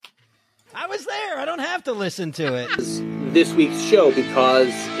I was there. I don't have to listen to it. This week's show because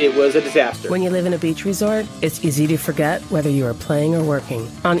it was a disaster. When you live in a beach resort, it's easy to forget whether you are playing or working.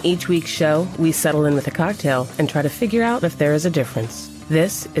 On each week's show, we settle in with a cocktail and try to figure out if there is a difference.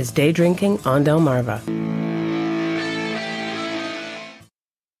 This is Day Drinking on Delmarva.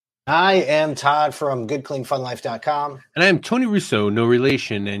 I am Todd from GoodCleanFunLife.com. And I'm Tony Russo, no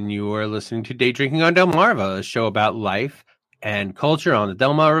relation, and you are listening to Day Drinking on Delmarva, a show about life and culture on the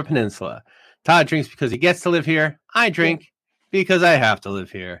Delmarva Peninsula. Todd drinks because he gets to live here. I drink because I have to live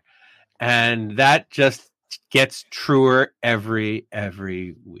here. And that just gets truer every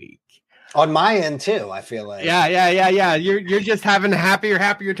week. On my end, too, I feel like. Yeah. You're just having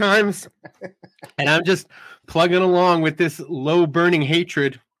happier times. And I'm just plugging along with this low-burning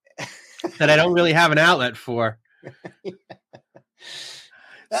hatred that I don't really have an outlet for.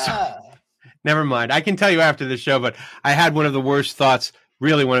 Never mind. I can tell you after the show, but I had one of the worst thoughts,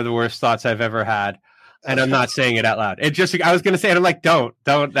 really one of the worst thoughts I've ever had. And I'm not saying it out loud. It just, I was going to say it. I'm like, don't,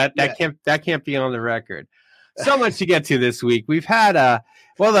 that can't be on the record. So much to get to this week. We've had,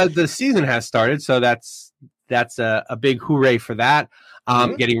 the season has started. So that's a big hooray for that.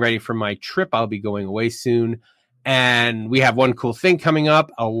 Getting ready for my trip. I'll be going away soon. And we have one cool thing coming up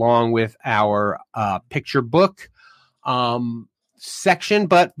along with our picture book section.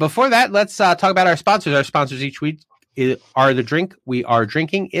 But before that, let's talk about our sponsors. Our sponsors each week are the drink we are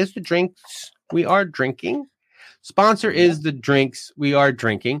drinking, is the drinks we are drinking. Sponsor is the drinks we are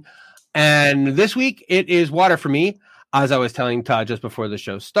drinking. And this week it is water for me. As I was telling Todd just before the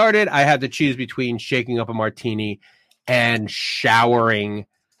show started, I had to choose between shaking up a martini and showering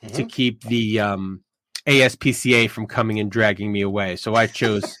to keep the ASPCA from coming and dragging me away. So I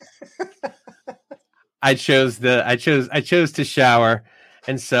chose I chose to shower,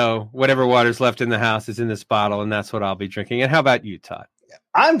 and so whatever water's left in the house is in this bottle, and that's what I'll be drinking. And how about you, Todd?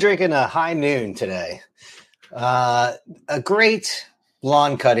 I'm drinking a High Noon today. A great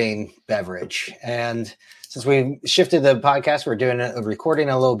lawn cutting beverage. And since we shifted the podcast, we're doing a recording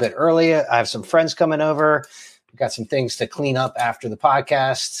a little bit early. I have some friends coming over. We've got some things to clean up after the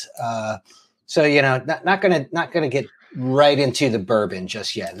podcast. So, not gonna get right into the bourbon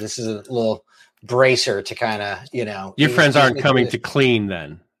just yet. This is a little bracer to kind of, Your friends aren't coming to clean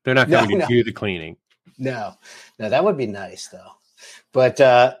then. They're not coming to do the cleaning. No, that would be nice though. But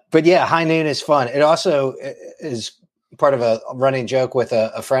yeah, High Noon is fun. It also is part of a running joke with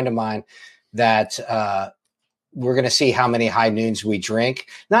a friend of mine that we're going to see how many High Noons we drink.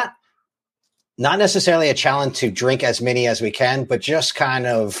 Not necessarily a challenge to drink as many as we can, but just kind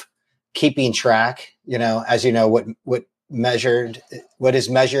of keeping track, as you know, what is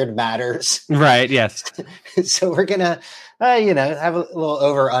measured matters. Right. Yes. So we're going to, have a little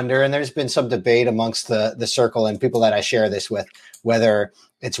over under. And there's been some debate amongst the circle and people that I share this with, whether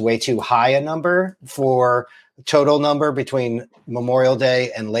it's way too high a number for total number between Memorial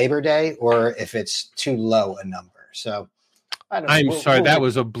Day and Labor Day, or if it's too low a number. So I'm sorry, that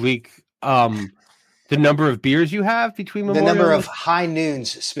was oblique. The number of beers you have between Memorial, the number of High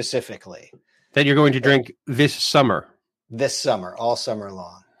Noons specifically that you're going to drink this summer, all summer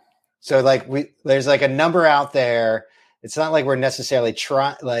long. So there's like a number out there. It's not like we're necessarily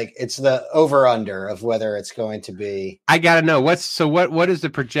trying, it's the over under of whether it's going to be. I got to know what is the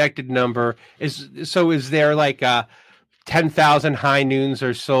projected number is there like 10,000 High Noons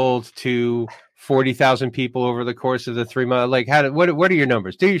are sold to 40,000 people over the course of the 3 months? Like what are your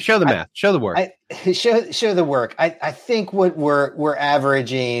numbers? Show the math, show the work. Show the work. I think what we're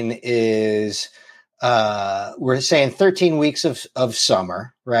averaging is we're saying 13 weeks of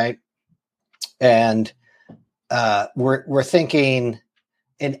summer, right? And we're thinking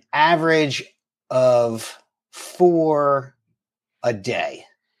an average of 4 a day.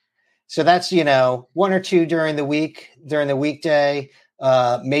 So that's, 1 or 2 during the weekday,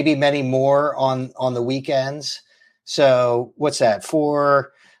 maybe many more on the weekends. So what's that?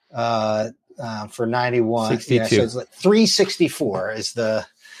 4 for 91. 62. Yeah, so it's like 364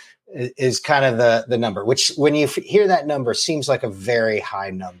 is kind of the number, which when you hear that number seems like a very high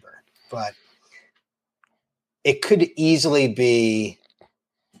number, but it could easily be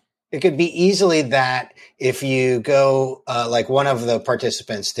that if you go like one of the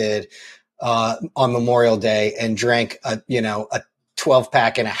participants did on Memorial Day and drank a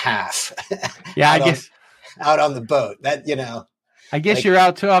 12-pack and a half. Yeah, out on the boat. That I guess you're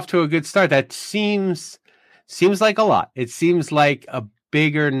off to a good start. That seems like a lot. It seems like a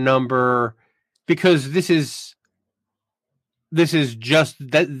bigger number because this is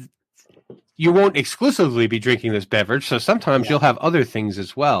just that. You won't exclusively be drinking this beverage, so sometimes you'll have other things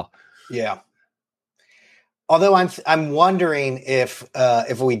as well. Yeah. Although I'm wondering if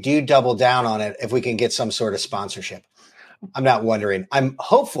we do double down on it, if we can get some sort of sponsorship. I'm not wondering. I'm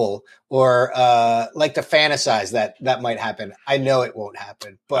hopeful, or like to fantasize that might happen. I know it won't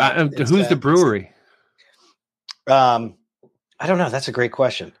happen. But who's the brewery? I don't know. That's a great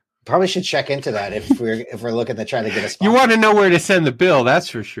question. Probably should check into that if we're looking to try to get a sponsor. You want to know where to send the bill, that's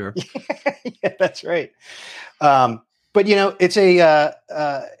for sure. Yeah, that's right. But it's a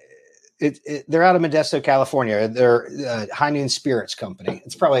they're out of Modesto, California. They're High Noon Spirits Company.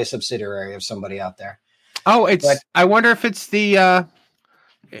 It's probably a subsidiary of somebody out there. Oh, I wonder if it's the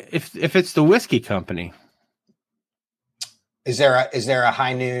if it's the whiskey company. Is there a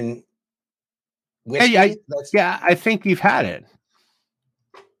High Noon whiskey? Yeah, I think you've had it.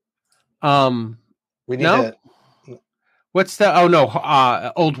 We need to. What's the? Oh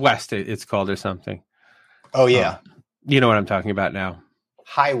no, Old West. It's called or something. Oh yeah, you know what I'm talking about now.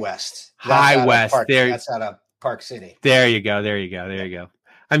 High West. High West. That's out of Park City. There you go.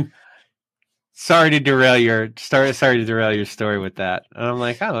 I'm sorry to derail your story with that. And I'm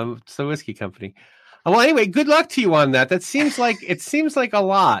like, oh, it's the whiskey company. Well, anyway, good luck to you on that. That seems like a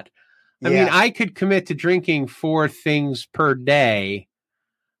lot. I mean, I could commit to drinking 4 things per day.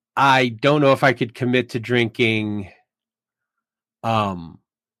 I don't know if I could commit to drinking 4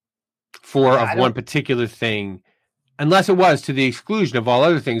 of one particular thing, unless it was to the exclusion of all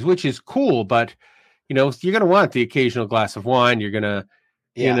other things, which is cool. But you're going to want the occasional glass of wine. You're going to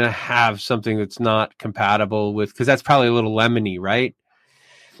have something that's not compatible with, because that's probably a little lemony, right?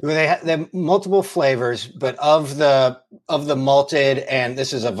 Well, they have multiple flavors, but of the malted, and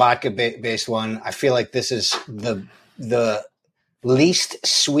this is a vodka based one. I feel like this is the least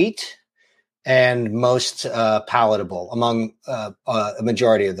sweet and most palatable among a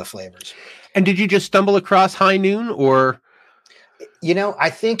majority of the flavors. And did you just stumble across High Noon, or? I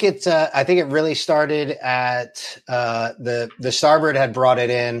think it really started at the Starboard had brought it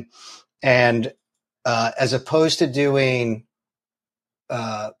in, and as opposed to doing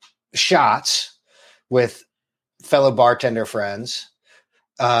shots with fellow bartender friends,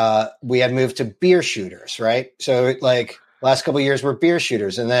 we had moved to beer shooters, right? So like last couple of years were beer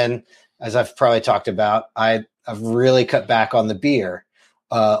shooters. And then, as I've probably talked about, I've really cut back on the beer.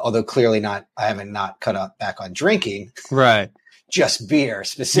 Although clearly I haven't cut back on drinking. Right. Just beer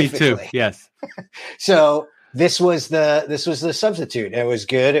specifically. Me too. Yes. So this was the substitute. It was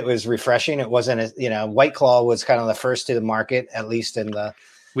good. It was refreshing. It wasn't White Claw was kind of the first to the market, at least in the.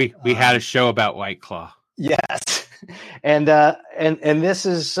 We had a show about White Claw. Yes. And this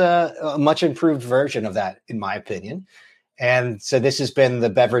is a much improved version of that, in my opinion. And so this has been the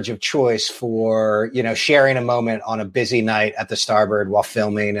beverage of choice for, sharing a moment on a busy night at the Starboard while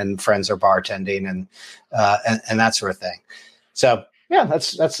filming and friends are bartending and that sort of thing. So yeah,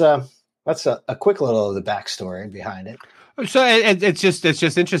 that's a quick little of the backstory behind it. So it's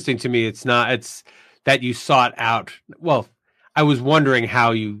just interesting to me. It's that you sought out. Well, I was wondering how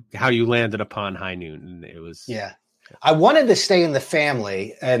you landed upon High Noon, and it was I wanted to stay in the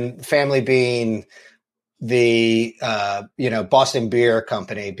family, and family being the Boston Beer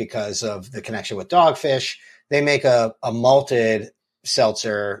Company, because of the connection with Dogfish. They make a malted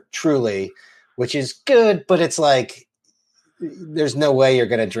seltzer, Truly, which is good, but it's like there's no way you're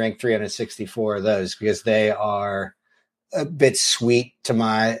going to drink 364 of those, because they are a bit sweet to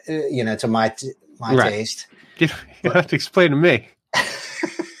my taste. You don't have to explain to me.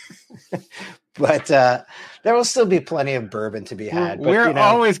 But there will still be plenty of bourbon to be had. But, we're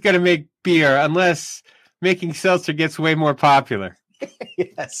always going to make beer unless making seltzer gets way more popular.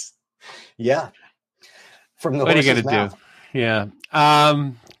 Yes. Yeah. From the what are you going to do? Yeah.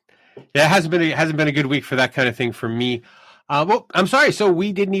 It hasn't been a good week for that kind of thing for me. Well, I'm sorry. So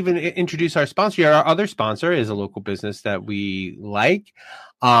we didn't even introduce our sponsor. Our other sponsor is a local business that we like.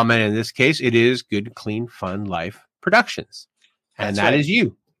 And in this case, it is Good, Clean, Fun Life Productions. And that is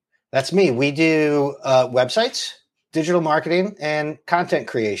you. That's me. We do websites, digital marketing, and content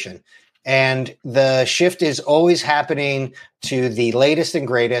creation. And the shift is always happening to the latest and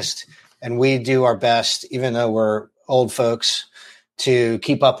greatest. And we do our best, even though we're old folks, to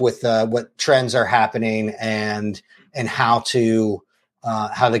keep up with what trends are happening and how to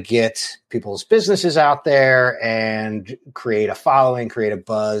get people's businesses out there and create a following, create a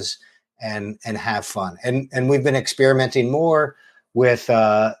buzz, and have fun. And we've been experimenting more with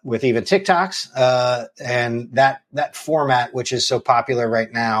even TikToks and that format, which is so popular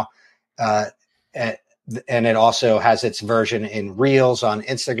right now. And it also has its version in Reels on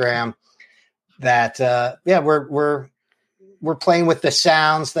Instagram. That we're playing with the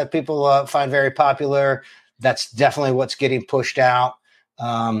sounds that people find very popular. That's definitely what's getting pushed out.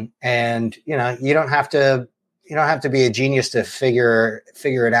 And you don't have to don't have to be a genius to figure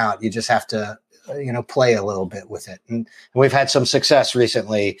it out. You just have to, play a little bit with it. And we've had some success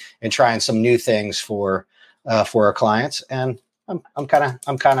recently in trying some new things for our clients, and I'm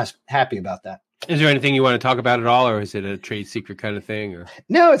kind of happy about that. Is there anything you want to talk about at all, or is it a trade secret kind of thing? Or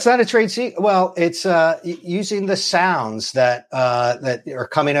no, it's not a trade secret. Well, it's using the sounds that are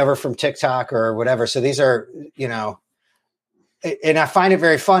coming over from TikTok or whatever. So these are, and I find it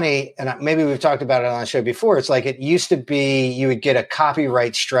very funny, and maybe we've talked about it on the show before. It's like it used to be you would get a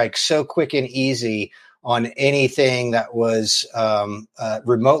copyright strike so quick and easy on anything that was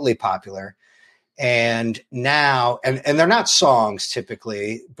remotely popular. And now, and they're not songs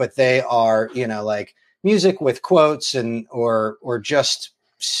typically, but they are, like music with quotes or just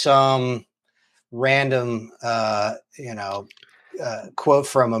some random, quote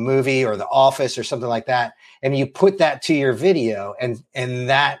from a movie or The Office or something like that. And you put that to your video and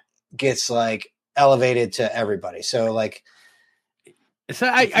that gets like elevated to everybody. So like, so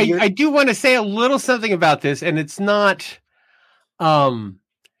I do want to say a little something about this, and it's not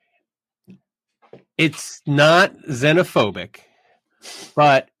xenophobic,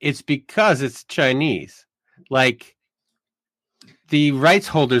 but it's because it's Chinese. Like, the rights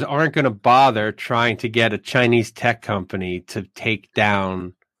holders aren't going to bother trying to get a Chinese tech company to take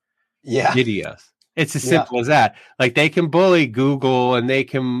down videos. It's as simple as that. Like, they can bully Google and they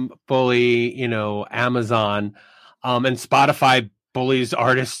can bully, Amazon, and Spotify bullies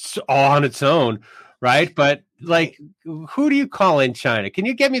artists all on its own, right? But like, who do you call in China? Can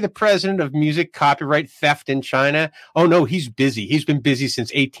you get me the president of music copyright theft in China? Oh no, he's busy. He's been busy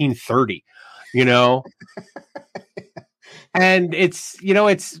since 1830, and it's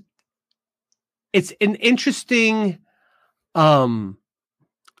an interesting turn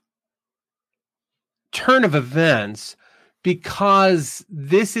of events, because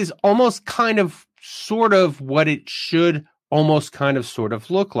this is almost kind of sort of what it should almost kind of sort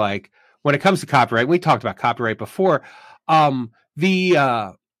of look like when it comes to copyright. We talked about copyright before. The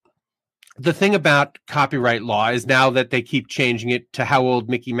thing about copyright law is now that they keep changing it to how old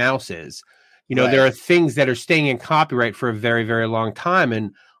Mickey Mouse is. Right. There are things that are staying in copyright for a very, very long time.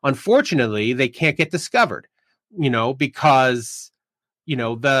 And unfortunately, they can't get discovered, because,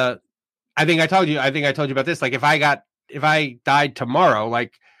 I think I told you about this. Like, if I died tomorrow,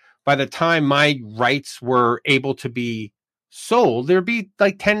 like, by the time my rights were able to be sold, there'd be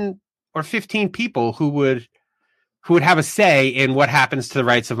like 10 or 15 people who would have a say in what happens to the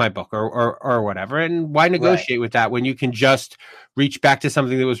rights of my book or whatever. And why negotiate with that when you can just reach back to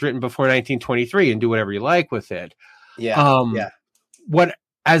something that was written before 1923 and do whatever you like with it? What,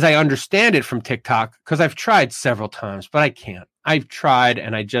 as I understand it from TikTok, because I've tried several times, but I can't. I've tried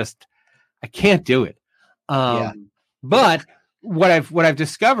and I can't do it. But what I've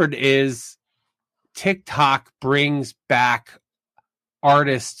discovered is TikTok brings back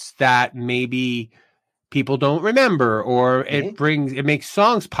artists that maybe people don't remember, or it makes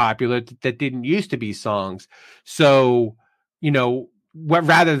songs popular that didn't used to be songs. So,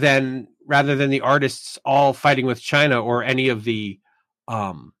 rather than the artists all fighting with China or any of the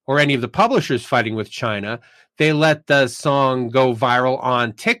publishers fighting with China, they let the song go viral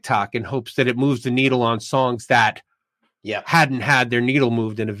on TikTok in hopes that it moves the needle on songs that hadn't had their needle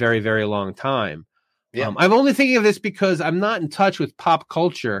moved in a very, very long time. I'm only thinking of this because I'm not in touch with pop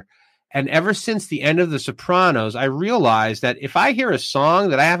culture. And ever since the end of The Sopranos, I realized that if I hear a song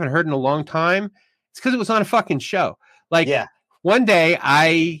that I haven't heard in a long time, it's because it was on a fucking show. Like, one day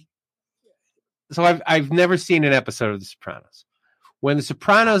I've never seen an episode of The Sopranos. When The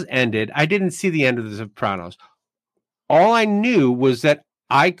Sopranos ended, I didn't see the end of The Sopranos. All I knew was that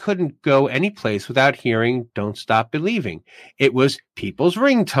I couldn't go any place without hearing Don't Stop Believing. It was people's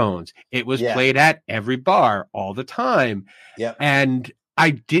ringtones. It was played at every bar all the time. And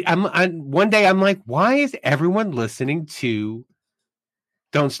one day I'm like, why is everyone listening to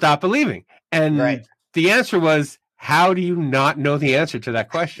Don't Stop Believing? And the answer was, how do you not know the answer to that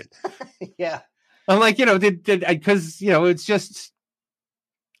question? I'm like, because, it's just,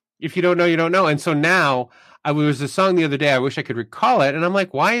 if you don't know, you don't know. And so now, there was a song the other day, I wish I could recall it, and I'm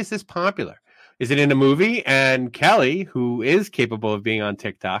like, why is this popular? Is it in a movie? And Kelly, who is capable of being on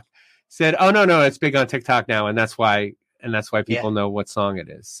TikTok, said, oh, no, it's big on TikTok now, and that's why people know what song it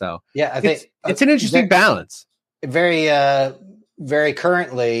is. So I think it's an interesting balance. Very, very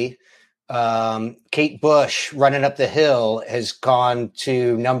currently, Kate Bush, Running Up the Hill, has gone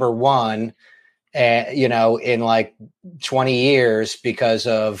to number one, in like 20 years because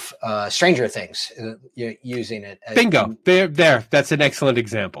of Stranger Things using it. Bingo. There. That's an excellent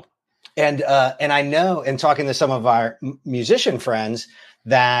example. And I know, in talking to some of our musician friends,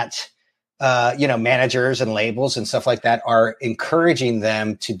 that managers and labels and stuff like that are encouraging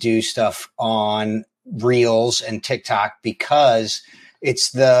them to do stuff on Reels and TikTok because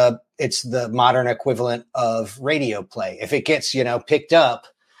it's the modern equivalent of radio play. If it gets, picked up,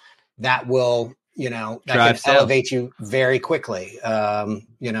 that will, that can elevate you very quickly.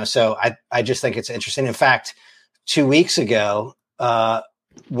 So I just think it's interesting. In fact, 2 weeks ago,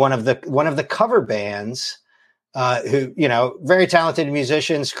 one of the cover bands, who, very talented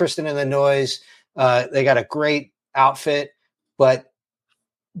musicians, Kristen and the Noise, they got a great outfit, but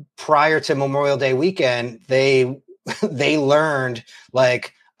prior to Memorial Day weekend, they learned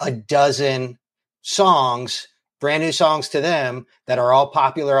like a dozen songs, brand new songs to them that are all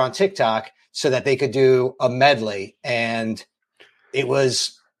popular on TikTok so that they could do a medley. And it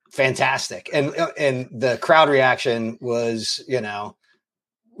was fantastic. And the crowd reaction was,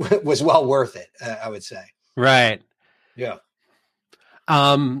 was well worth it, I would say. Right. Yeah.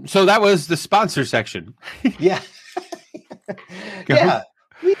 So that was the sponsor section. Yeah. Yeah.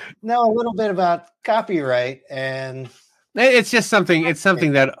 We know a little bit about copyright, and it's just something. It's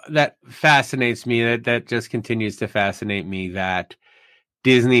something that fascinates me. That just continues to fascinate me. That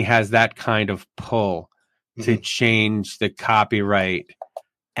Disney has that kind of pull to change the copyright.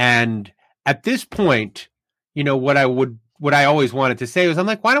 And at this point, what I always wanted to say was, I'm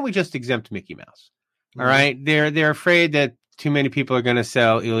like, why don't we just exempt Mickey Mouse? All right, they're afraid that too many people are going to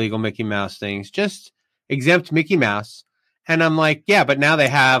sell illegal Mickey Mouse things. Just exempt Mickey Mouse. And I'm like, yeah, but now they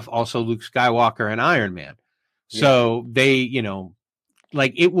have also Luke Skywalker and Iron Man. So they,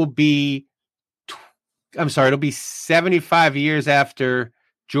 it will be, it'll be 75 years after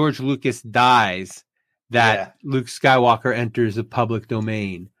George Lucas dies that Luke Skywalker enters the public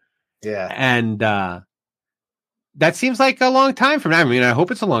domain. Yeah. And that seems like a long time from now. I mean, I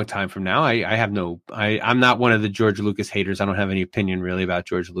hope it's a long time from now. I'm not one of the George Lucas haters. I don't have any opinion really about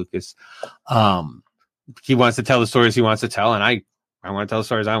George Lucas. He wants to tell the stories he wants to tell, and I want to tell the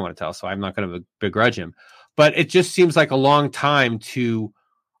stories I want to tell, so I'm not going to begrudge him. But it just seems like a long time to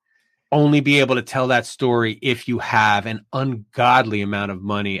only be able to tell that story if you have an ungodly amount of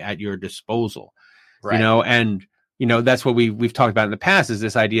money at your disposal. Right. And that's what we've talked about in the past, is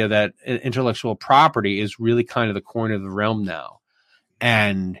this idea that intellectual property is really kind of the coin of the realm now.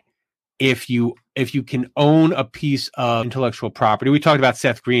 And if you can own a piece of intellectual property, we talked about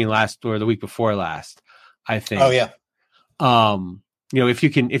Seth Green last or the week before last, I think. Oh yeah. If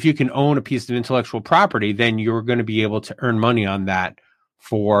you can own a piece of intellectual property, then you're going to be able to earn money on that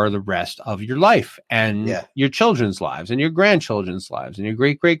for the rest of your life and your children's lives and your grandchildren's lives and your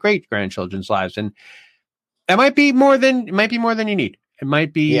great grandchildren's lives. And that might be more than you need. It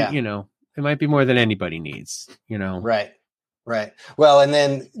might be, it might be more than anybody needs, Right. Right. Well, and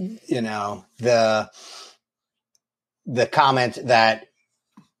then, the comment that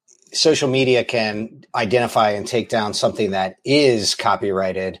social media can identify and take down something that is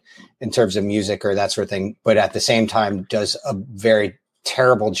copyrighted in terms of music or that sort of thing, but at the same time does a very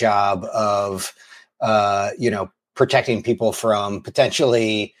terrible job of, protecting people from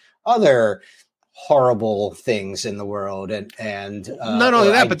potentially other horrible things in the world. And not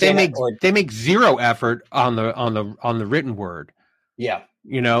only that, but they make zero effort on the written word. Yeah.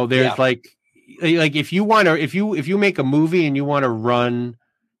 There's like if you make a movie and you want to run,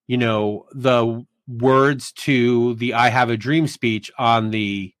 the words to the "I Have a Dream" speech on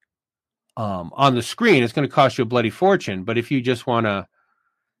the screen, it's going to cost you a bloody fortune. But if you just want to,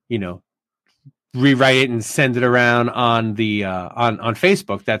 rewrite it and send it around on the on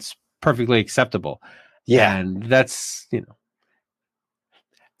Facebook, that's perfectly acceptable. Yeah. And that's,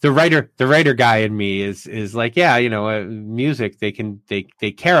 the writer guy in me is like, music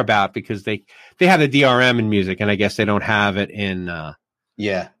they care about because they have the DRM in music, and I guess they don't have it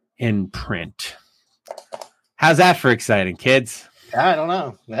in print. How's that for exciting, kids? I don't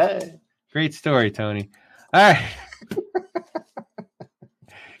know. Hey. Great story, Tony. All right.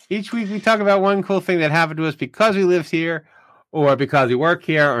 Each week we talk about one cool thing that happened to us because we live here or because we work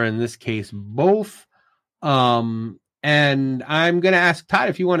here, or in this case, both. And I'm going to ask Todd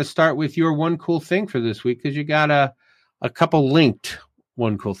if you want to start with your one cool thing for this week, because you got a couple linked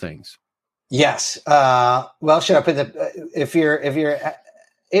one cool things. Yes. Well, should I put if you're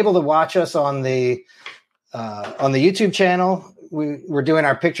able to watch us on the YouTube channel, we're doing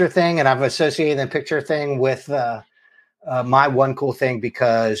our picture thing, and I've associated the picture thing with my one cool thing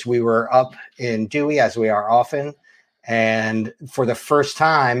because we were up in Dewey, as we are often. And for the first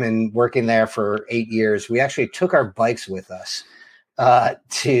time in working there for 8 years, we actually took our bikes with us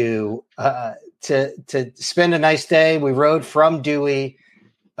to spend a nice day. We rode from Dewey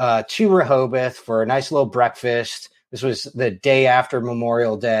to Rehoboth for a nice little breakfast. This was the day after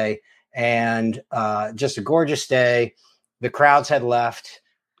Memorial Day. and just a gorgeous day. The crowds had left.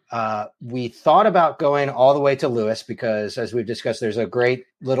 We thought about going all the way to Lewis because, as we've discussed, there's a great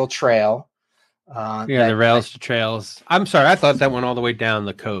little trail. The rails to trails. I'm sorry, I thought that went all the way down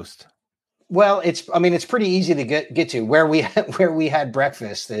the coast. Well, it's pretty easy to get to. Where we had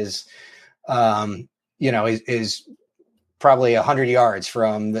breakfast is probably 100 yards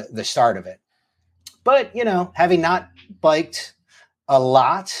from the start of it. But, having not biked a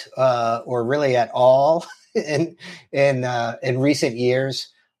lot or really at all in recent years,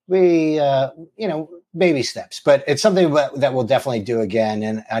 we, baby steps. But it's something that we'll definitely do again.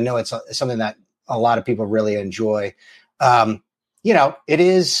 And I know it's something that a lot of people really enjoy. It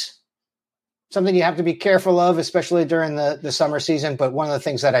is something you have to be careful of, especially during the summer season. But one of the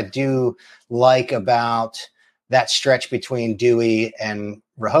things that I do like about that stretch between Dewey and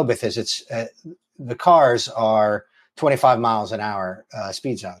Rehoboth is it's the cars are 25 miles an hour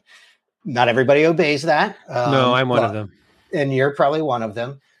speed zone. Not everybody obeys that. No, I'm one of them. And you're probably one of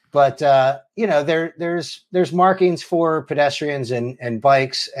them. But, there's markings for pedestrians and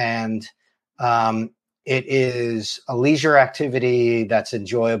bikes, and it is a leisure activity that's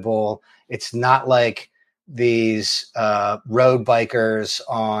enjoyable. It's not like these road bikers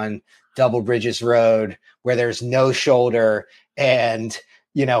on Double Bridges Road where there's no shoulder and,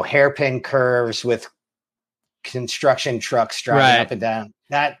 hairpin curves with construction trucks driving up and down.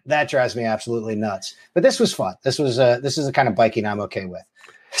 That drives me absolutely nuts. But this was fun. This is the kind of biking I'm okay with.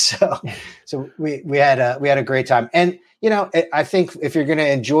 So we had a great time. And, I think if you're going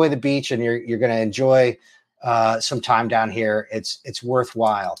to enjoy the beach and you're going to enjoy some time down here, it's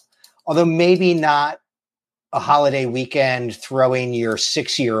worthwhile. Although maybe not a holiday weekend throwing your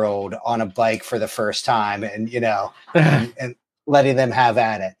 6-year-old on a bike for the first time and and letting them have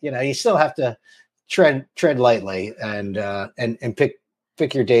at it. You still have to tread lightly and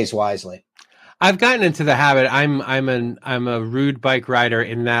pick your days wisely. I've gotten into the habit. I'm a rude bike rider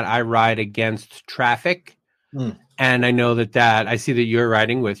in that I ride against traffic. And I know that I see that you're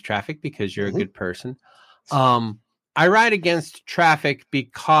riding with traffic because you're a good person. I ride against traffic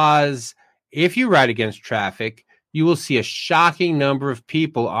because if you ride against traffic, you will see a shocking number of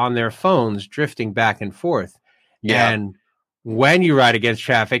people on their phones drifting back and forth. Yeah. And when you ride against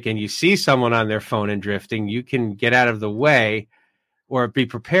traffic and you see someone on their phone and drifting, you can get out of the way or be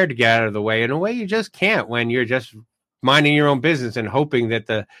prepared to get out of the way in a way you just can't when you're just minding your own business and hoping that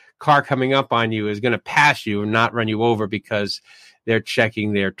the car coming up on you is going to pass you and not run you over because they're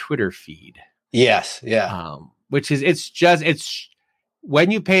checking their Twitter feed. Yes. Yeah. Which is, it's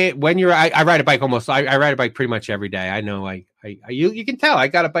when I ride a bike I ride a bike pretty much every day. I know you can tell I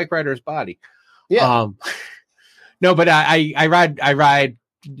got a bike rider's body. Yeah. No, but I ride,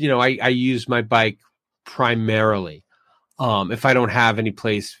 I use my bike primarily. If I don't have any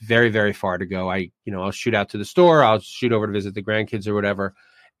place very, very far to go, I'll shoot out to the store. I'll shoot over to visit the grandkids or whatever.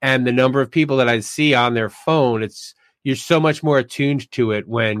 And the number of people that I see on their phone, you're so much more attuned to it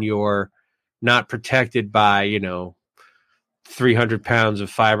when you're not protected by, 300 pounds of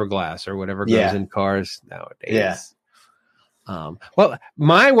fiberglass or whatever goes in cars nowadays. Yeah. Well,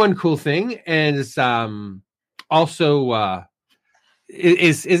 my one cool thing is also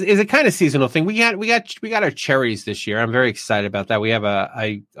is a kind of seasonal thing. We got our cherries this year. I'm very excited about that. We have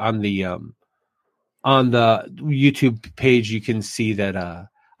on the YouTube page, you can see that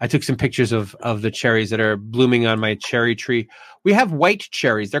I took some pictures of the cherries that are blooming on my cherry tree. We have white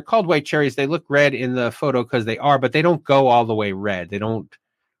cherries. They're called white cherries. They look red in the photo because they are, but they don't go all the way red.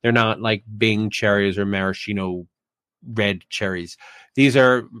 They're not like Bing cherries or maraschino red cherries. These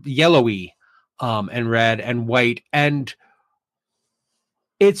are yellowy and red and white. And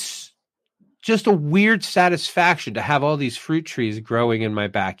it's just a weird satisfaction to have all these fruit trees growing in my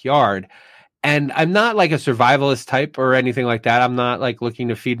backyard. And I'm not like a survivalist type or anything like that. I'm not like looking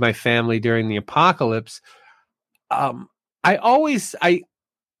to feed my family during the apocalypse. I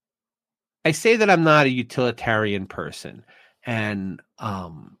say that I'm not a utilitarian person, and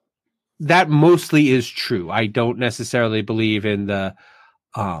that mostly is true. I don't necessarily believe in the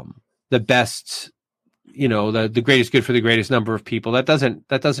best, the greatest good for the greatest number of people. That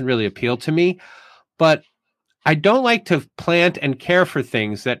doesn't really appeal to me. But I don't like to plant and care for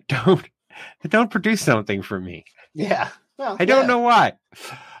things that don't produce something for me. Yeah. Well, I don't know why.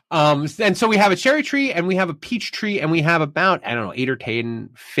 And so we have a cherry tree and we have a peach tree and we have about, 8 or 10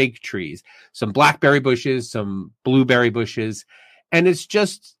 fig trees, some blackberry bushes, some blueberry bushes. And it's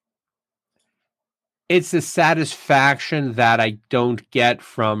a satisfaction that I don't get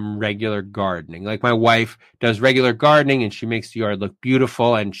from regular gardening. Like my wife does regular gardening and she makes the yard look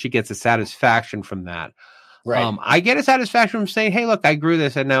beautiful and she gets a satisfaction from that. Right. I get a satisfaction from saying, hey, look, I grew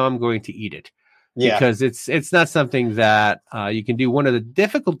this and now I'm going to eat it. Yeah. Because it's not something that you can do. One of the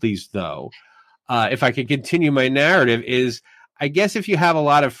difficulties, though, if I could continue my narrative, is I guess if you have a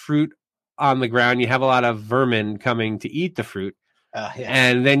lot of fruit on the ground, you have a lot of vermin coming to eat the fruit.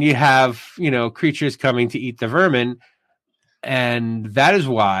 And then you have, creatures coming to eat the vermin. And that is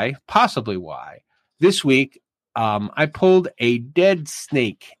why, possibly why, this week I pulled a dead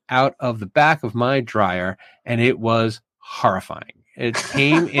snake out of the back of my dryer, and it was horrifying. It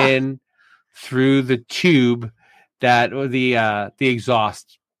came in through the tube that, or the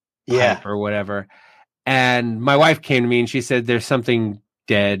exhaust pipe or whatever. And my wife came to me and she said, there's something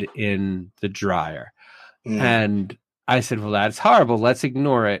dead in the dryer. And I said, well, that's horrible. Let's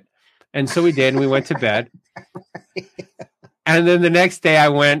ignore it. And so we did, and we went to bed. And then the next day I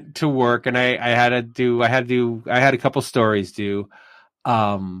went to work, and I had a couple stories due.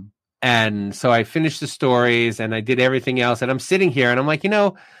 And so I finished the stories and I did everything else. And I'm sitting here and I'm like,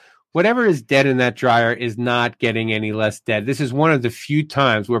 whatever is dead in that dryer is not getting any less dead. This is one of the few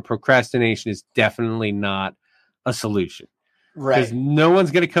times where procrastination is definitely not a solution. Right. Because no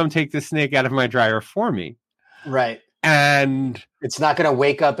one's going to come take the snake out of my dryer for me. Right. And it's not going to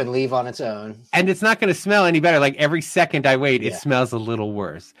wake up and leave on its own. And it's not going to smell any better. Like every second I wait, it smells a little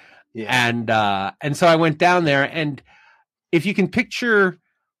worse. Yeah. And so I went down there, and if you can picture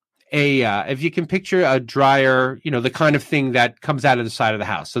a dryer, the kind of thing that comes out of the side of the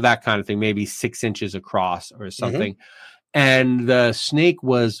house. So that kind of thing, maybe 6 inches across or something. And the snake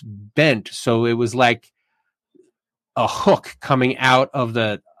was bent. So it was like a hook coming out of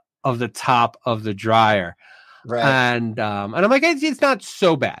the top of the dryer. Right. And I'm like, it's not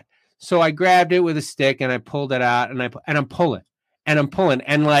so bad. So I grabbed it with a stick and I pulled it out, and I'm pulling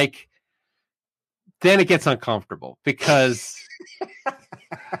and like, then it gets uncomfortable because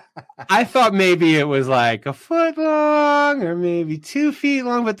I thought maybe it was like a foot long or maybe 2 feet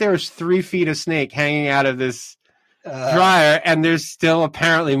long, but there was 3 feet of snake hanging out of this dryer, and there's still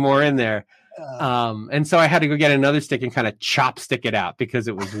apparently more in there. And so I had to go get another stick and kind of chopstick it out because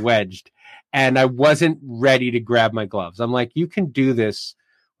it was wedged, and I wasn't ready to grab my gloves. I'm like, you can do this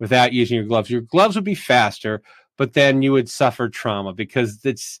without using your gloves. Your gloves would be faster, but then you would suffer trauma because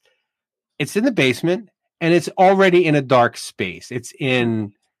it's in the basement and it's already in a dark space. It's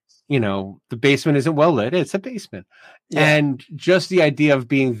in, the basement isn't well lit. It's a basement. Yeah. And just the idea of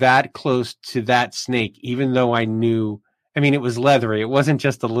being that close to that snake, even though I knew, it was leathery. It wasn't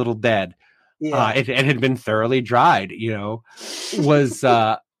just a little dead. Yeah. It had been thoroughly dried,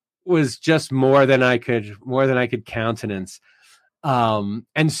 was just more than I could countenance.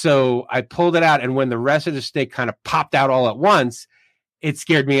 And so I pulled it out, and when the rest of the snake kind of popped out all at once, it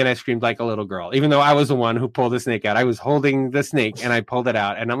scared me and I screamed like a little girl, even though I was the one who pulled the snake out. I was holding the snake and I pulled it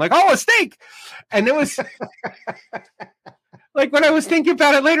out, and I'm like, oh, a snake. And it was like, when I was thinking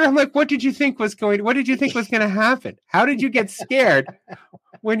about it later, I'm like, what did you think was going to happen? How did you get scared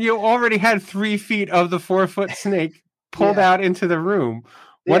when you already had 3 feet of the 4-foot snake pulled out into the room?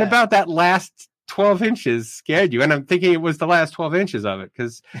 What about that last 12 inches scared you? And I'm thinking it was the last 12 inches of it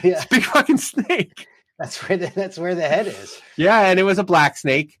because it's a big fucking snake. That's where the head is. Yeah, and it was a black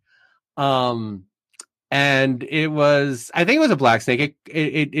snake. And I think it was a black snake.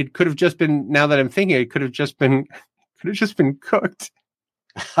 It could have just been, now that I'm thinking, it could have just been cooked.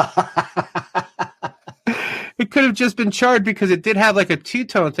 It could have just been charred because it did have like a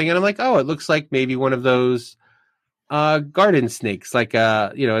two-tone thing. And I'm like, oh, it looks like maybe one of those garden snakes. Like,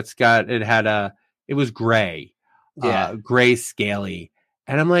 it was gray, gray scaly.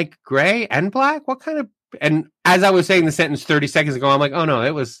 And I'm like, gray and black? What kind of, and as I was saying the sentence 30 seconds ago, I'm like, oh no,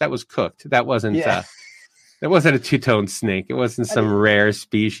 that was cooked. That wasn't, that wasn't a two-tone snake. It wasn't some rare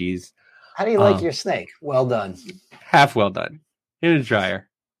species. How do you like your snake? Well done. Half well done. In a dryer.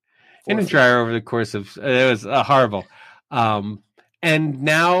 Over the course of, it was horrible. And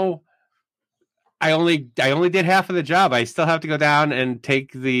now I only did half of the job. I still have to go down and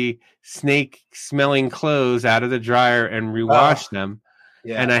take the snake smelling clothes out of the dryer and rewash them.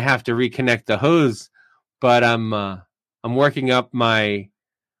 Yeah. And I have to reconnect the hose, but I'm working up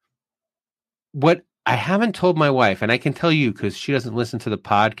what I haven't told my wife, and I can tell you because she doesn't listen to the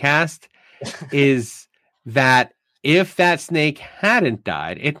podcast, is that if that snake hadn't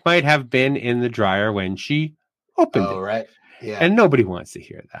died, it might have been in the dryer when she opened it. Oh, right. Yeah. And nobody wants to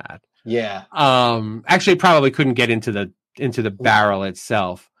hear that. Yeah. Actually probably couldn't get into the barrel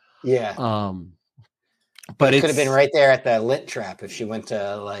itself. Yeah. But it could have been right there at the lint trap if she went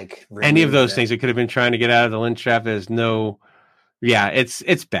to like any of those things. It could have been trying to get out of the lint trap. There's no,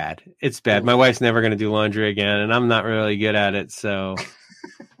 it's bad. It's bad. My wife's never going to do laundry again, and I'm not really good at it. So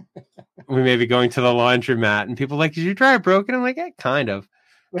we may be going to the laundromat. And people are like, did your dryer broken? I'm like, yeah, kind of.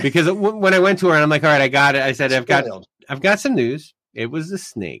 Because when I went to her and I'm like, all right, I got it. I said, I've got some news. It was a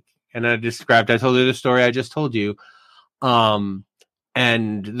snake. And I told her the story I just told you.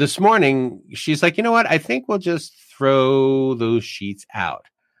 And this morning she's like, you know what? I think we'll just throw those sheets out.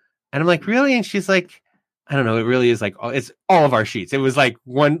 And I'm like, really? And she's like, I don't know. It really is like, it's all of our sheets. It was like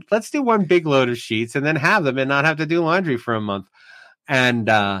let's do one big load of sheets and then have them and not have to do laundry for a month. And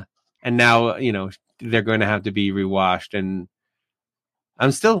now, they're going to have to be rewashed. And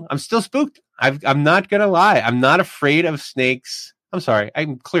I'm still spooked. I'm not going to lie. I'm not afraid of snakes. I'm sorry.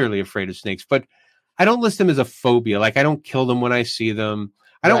 I'm clearly afraid of snakes, but I don't list them as a phobia. Like I don't kill them when I see them.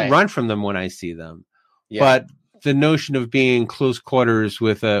 I don't run from them when I see them. Yeah. But the notion of being close quarters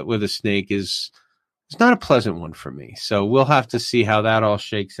with a snake is not a pleasant one for me. So we'll have to see how that all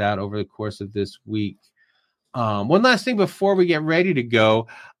shakes out over the course of this week. One last thing before we get ready to go.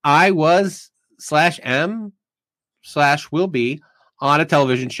 I was /am/will be on a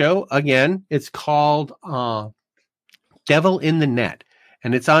television show. Again, it's called Devil in the Net.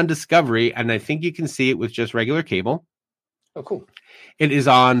 And it's on Discovery. And I think you can see it with just regular cable. Oh, cool. It is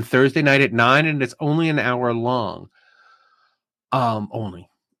on Thursday night at 9, and it's only an hour long. Only.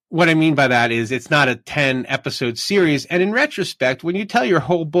 What I mean by that is it's not a 10-episode series. And in retrospect, when you tell your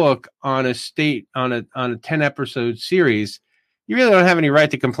whole book on a 10-episode series, you really don't have any right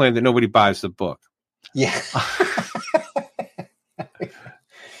to complain that nobody buys the book. Yeah.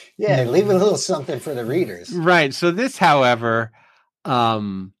 Yeah, leave a little something for the readers. Right. So this, however,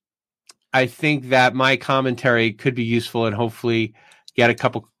 I think that my commentary could be useful and hopefully get a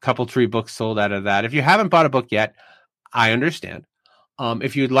couple 3 books sold out of that. If you haven't bought a book yet, I understand.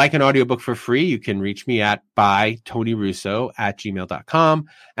 If you'd like an audiobook for free, you can reach me at bytonyrusso@gmail.com.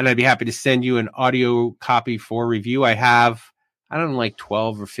 And I'd be happy to send you an audio copy for review. I have,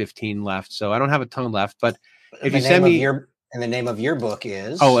 12 or 15 left. So I don't have a ton left, but if you send me and the name of your book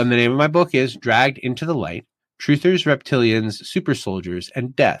is? Oh, and the name of my book is Dragged into the Light, Truthers, Reptilians, Super Soldiers,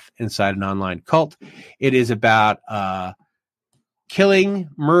 and Death Inside an Online Cult. It is about killing,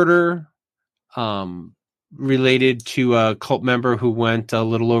 murder, related to a cult member who went a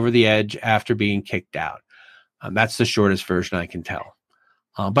little over the edge after being kicked out. That's the shortest version I can tell.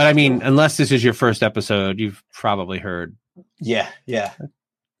 But I mean, unless this is your first episode, you've probably heard. Yeah.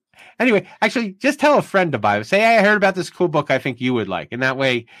 Anyway, actually, just tell a friend to buy it. Say, hey, I heard about this cool book I think you would like. And that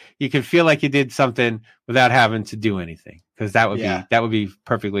way you can feel like you did something without having to do anything. Because that would be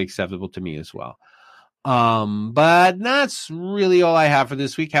perfectly acceptable to me as well. But that's really all I have for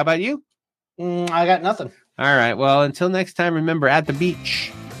this week. How about you? I got nothing. All right. Well, until next time, remember, at the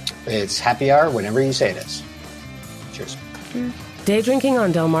beach, it's happy hour whenever you say it is. Cheers. Day Drinking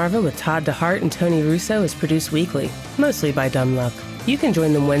on Delmarva with Todd DeHart and Tony Russo is produced weekly, mostly by dumb luck. You can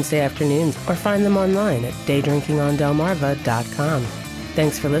join them Wednesday afternoons or find them online at daydrinkingondelmarva.com.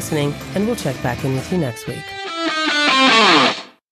 Thanks for listening, and we'll check back in with you next week.